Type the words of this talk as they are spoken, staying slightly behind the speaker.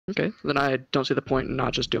Okay, then I don't see the point in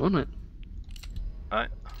not just doing it. Alright.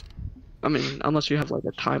 I mean, unless you have like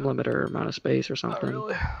a time limit or amount of space or Not something.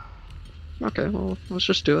 really. Okay, well, let's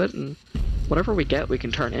just do it, and whatever we get, we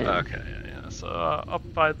can turn in. Okay, yeah. So up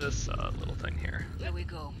by this little thing here. Here we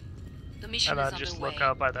go. The mission And is just underway. look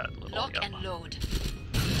out by that little Lock and load.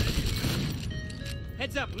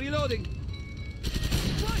 Heads up, reloading.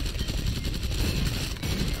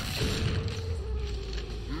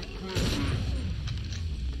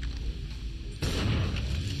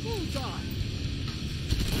 Bullseye.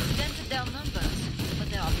 Dented their numbers, but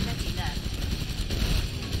there are plenty left.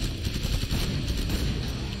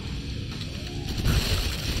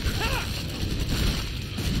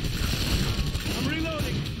 I'm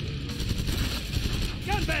reloading.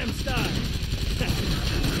 Gun bam style.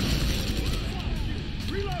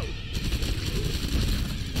 Reload.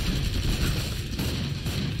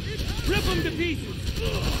 Rip them to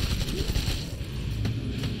pieces.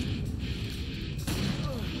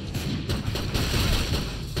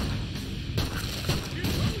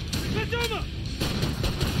 Kaduma!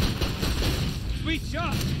 Sweet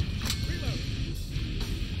shot. Reload.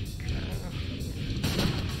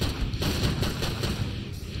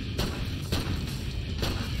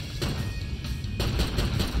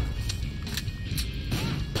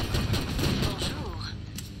 Bonjour.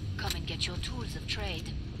 Come and get your tools of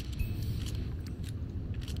trade.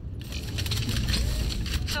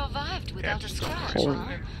 Survived without a scratch,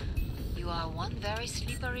 huh? You are one very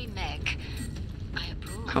slippery mech. I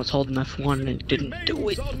approve. I was holding F1 and it didn't do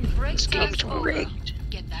it. This game's rigged.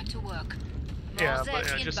 Get back to work. Yeah, More but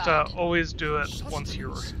Zeds just inbound. always do it once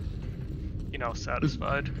you're,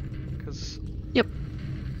 satisfied. Because Yep.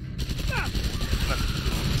 then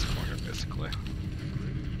this corner basically.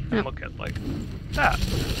 And Yep. look at like that.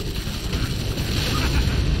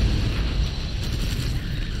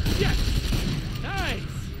 Yes. Nice.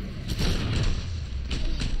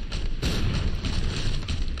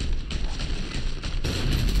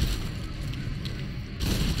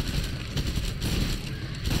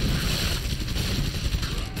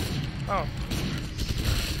 Oh.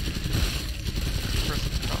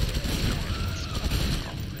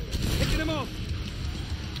 Picking him off.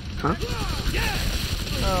 Huh? Yeah.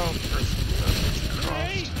 Oh, person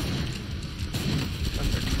Hey. crossed. And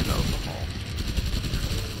they're coming out of the hall.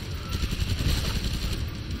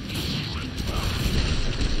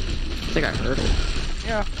 I think I heard it.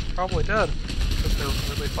 Yeah, probably did. Because they're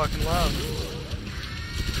really fucking loud.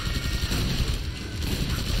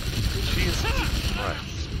 Jesus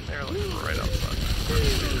Christ. They're like right outside.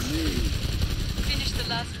 Finish the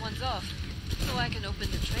last ones off, so I can open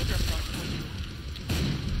the trader vault for you.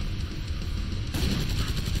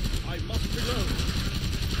 I must reload.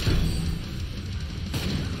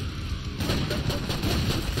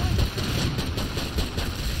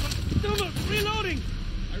 Duma, reloading.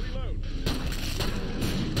 I reload.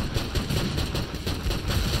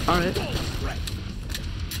 Alright,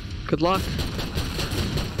 good luck.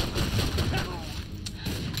 Boom.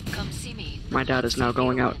 Come see me. My dad is now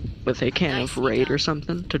going out with a can of Raid or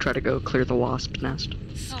something to try to go clear the wasp nest.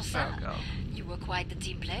 Sans Oh ça, god. you were quite the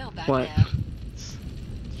team player back What? there.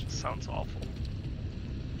 It just sounds awful.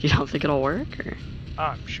 You don't think it'll work? Or?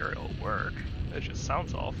 I'm sure it'll work. It just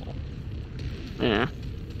sounds awful. Yeah.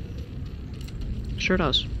 Sure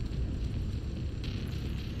does.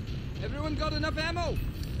 Everyone got enough ammo?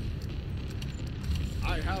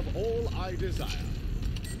 I have all I desire.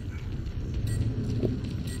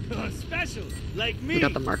 Special, like me. We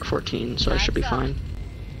got the Mark 14, so I should be fine.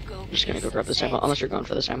 Go I'm just gonna go kiss grab this ammo, Zeds. unless you're going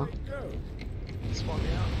for this ammo. This one,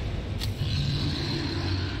 yeah.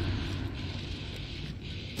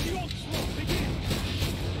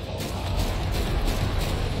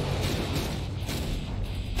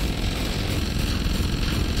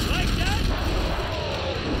 Like that?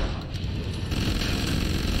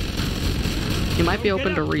 You might be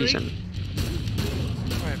open to reason.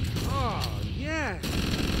 Right. Oh, yeah.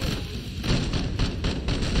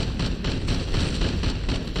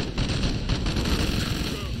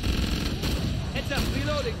 Heads up,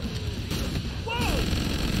 reloading. Whoa!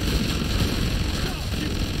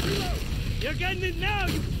 Reload. You're getting it now,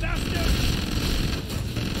 you bastard!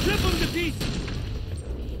 Rip them to pieces!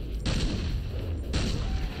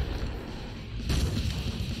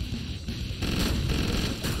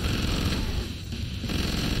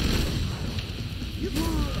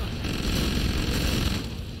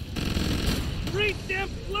 Great damn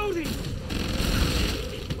floating!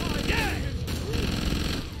 Oh, yeah!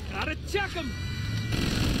 Gotta check them!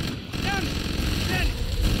 Down it! Down it!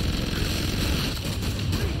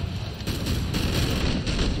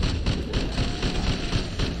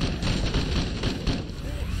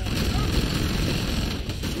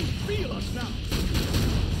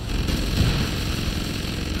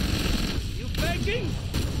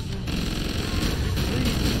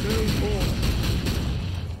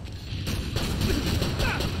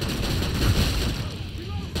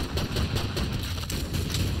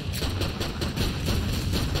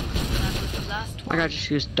 I gotta just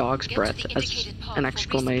use dog's Get to breath the as indicated pod an for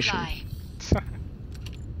exclamation. resupply.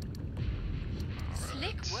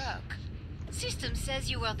 Slick work. System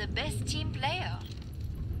says you were the best team player.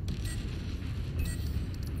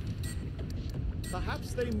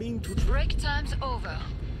 Perhaps they mean to. Break time's over.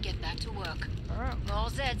 Get back to work. Alright. More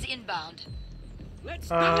Zeds inbound. Let's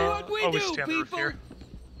do what we always do, stand the roof people. here.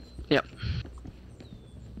 Yep.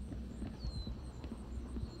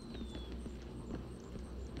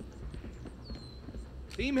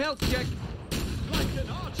 Team health check. Like an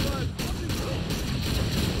archer.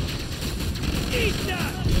 Eat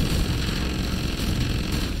that!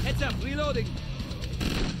 Heads up, reloading.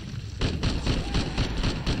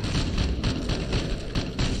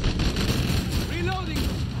 Reloading.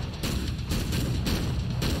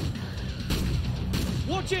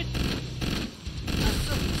 Watch it.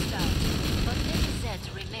 Assuming start, but many Zeds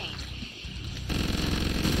remain.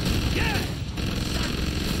 Yeah.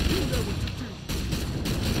 You know what to do.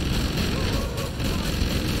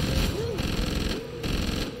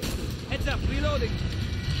 Heads up, reloading.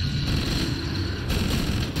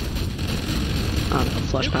 I don't know,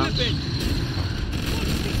 flesh pounds.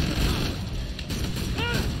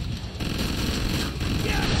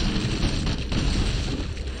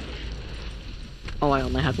 Oh, I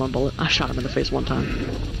only had one bullet. I shot him in the face one time.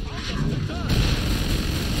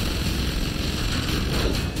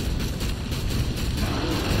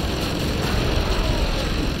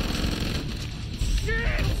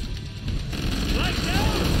 Lights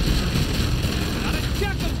out! Gotta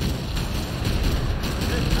check him!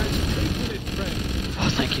 Oh,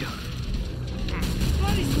 thank you.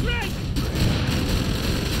 Bloody strength!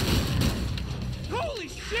 Holy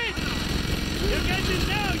shit! You're getting it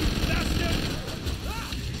now, you bastard!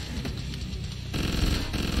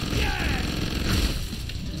 Yeah!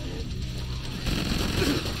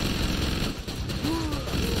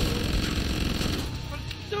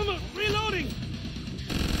 Someone reloading!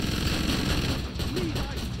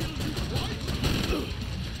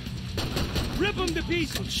 Rip him to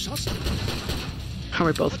pieces! Are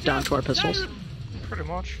we both down to our pistols? Pretty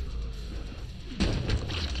much. I'm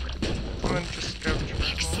gonna just scavenge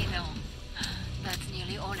around. Excellent. That's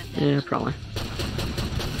nearly all of them. Yeah, probably.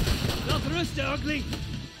 Not rust, ugly!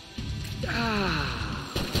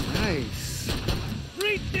 Ah, nice.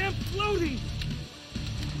 Great damn floating!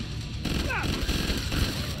 Ah!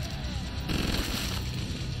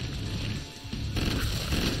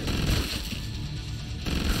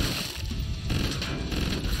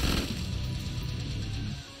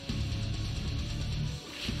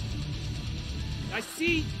 I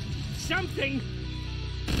see something!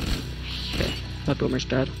 Okay, that boomer's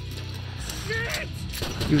dead. Shit!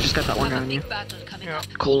 You just got that one guy Have a on you. big battle coming Yeah. up.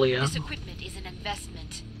 Cool, yeah. This equipment is an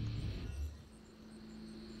investment.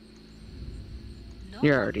 No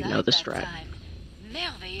You one already died know the that strat. time.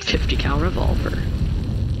 Merveilleux. 50 cal revolver.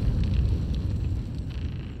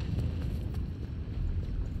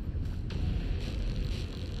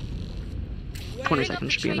 Bring 20 up seconds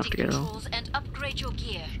the should be enough to get it all. controls and upgrade your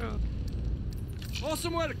gear. Sure.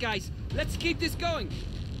 Awesome work, guys! Let's keep this going!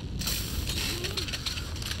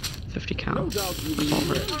 50 cal No doubt you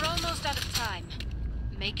revolver. We're almost out of time.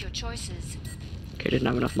 Make your choices. Okay, didn't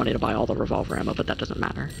have enough money to buy all the revolver ammo, but that doesn't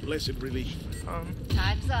matter. Blessed relief.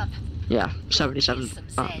 Time's up. Yeah, 77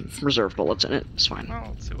 reserve bullets in it. It's fine. Well,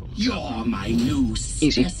 let's see what we'll You're my new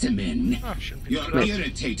Easy. specimen. Oh, shouldn't be Your too bad.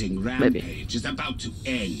 irritating rampage is about to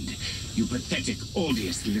end. You pathetic,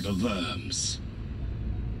 odious little worms.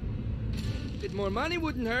 Bit more money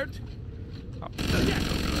wouldn't hurt. Oh, yeah,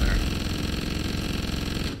 over there.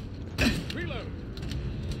 Reload.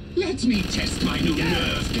 Let me test my new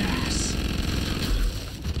nerve gas.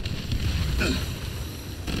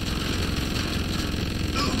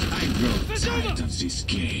 I grow tired of this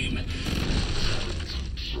game.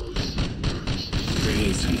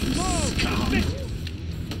 Brazen scum.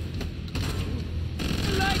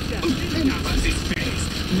 I like that. Enough of this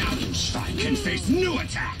phase. Now you Schwein can face new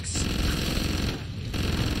attacks.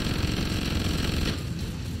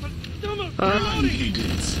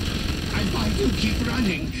 Piglets. I find you keep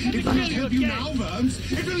running. It will not help you now, worms.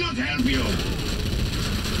 It will not help you.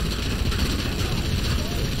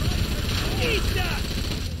 Eat that!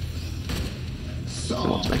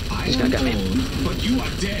 So, I He's am gonna get me. gone, but you are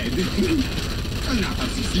dead. Enough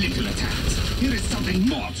of these little attacks. Here is something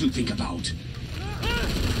more to think about.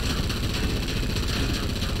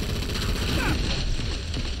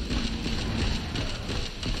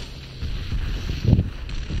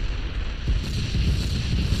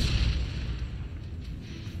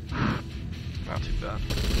 Not too bad.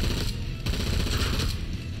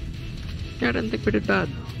 Yeah, I didn't think we did bad.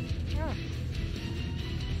 Yeah.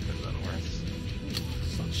 Could have been worse.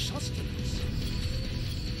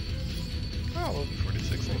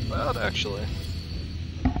 6 ain't bad, actually.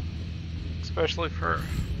 Especially for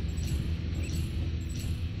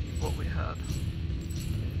what we had.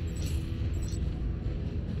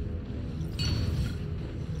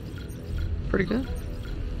 Pretty good.